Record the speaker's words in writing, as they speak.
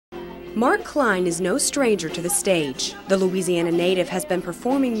Mark Klein is no stranger to the stage. The Louisiana native has been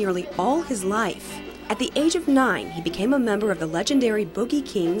performing nearly all his life. At the age of 9, he became a member of the legendary Boogie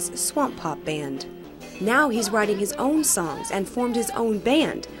Kings swamp pop band. Now he's writing his own songs and formed his own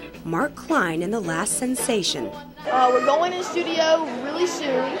band, Mark Klein and the Last Sensation. We're going in the studio really soon,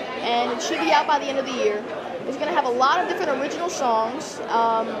 and it should be out by the end of the year. It's going to have a lot of different original songs.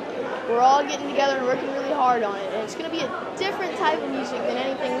 We're all getting together and working really hard on it, and it's going to be a different type of music than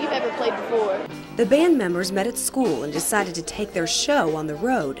anything we've ever played before. The band members met at school and decided to take their show on the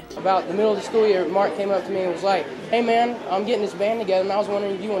road. About the middle of the school year, Mark came up to me and was like, "Hey man, I'm getting this band together, and I was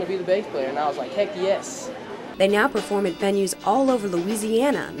wondering if you want to be the bass player." And I was like, "Heck yes." They now perform at venues all over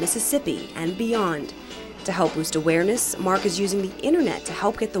Louisiana, Mississippi, and beyond. To help boost awareness, Mark is using the internet to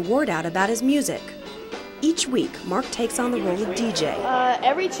help get the word out about his music. Each week, Mark takes on the role of DJ.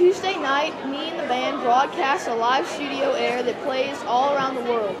 Every Tuesday night, me and the band broadcast a live studio air that plays all around the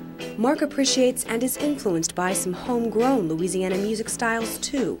world. Mark appreciates and is influenced by some homegrown Louisiana music styles,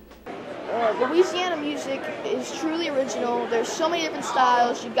 too. Louisiana music is truly original. There's so many different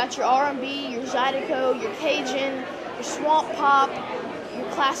styles. You've got your R&B, your Zydeco, your Cajun, your swamp pop, your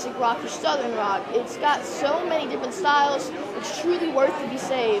classic rock, your southern rock. It's got so many different styles. It's truly worth to be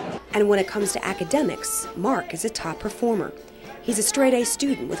saved. And when it comes to academics, Mark is a top performer. He's a straight-A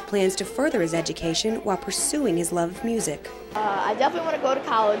student with plans to further his education while pursuing his love of music. I definitely want to go to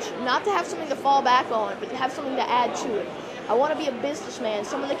college, not to have something to fall back on, but to have something to add to it. I want to be a businessman,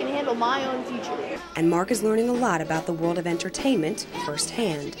 someone that can handle my own future. And Mark is learning a lot about the world of entertainment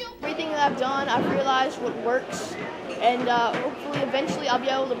firsthand. Everything that I've done, I've realized what works, and hopefully eventually I'll be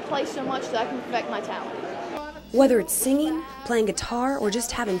able to play so much that I can perfect my talent. Whether it's singing, playing guitar, or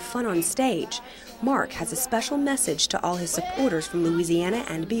just having fun on stage, Mark has a special message to all his supporters from Louisiana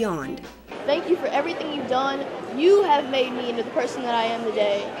and beyond. Thank you for everything you've done. You have made me into the person that I am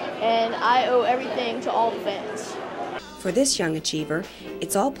today, and I owe everything to all the fans. For this young achiever,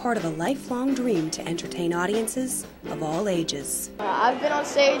 it's all part of a lifelong dream to entertain audiences of all ages. I've been on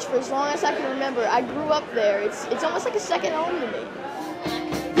stage for as long as I can remember. I grew up there. It's almost like a second home to me.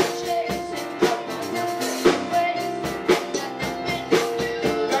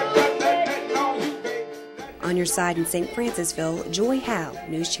 On your side in St. Francisville, Joy Howe,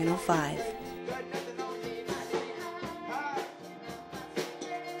 News Channel 5.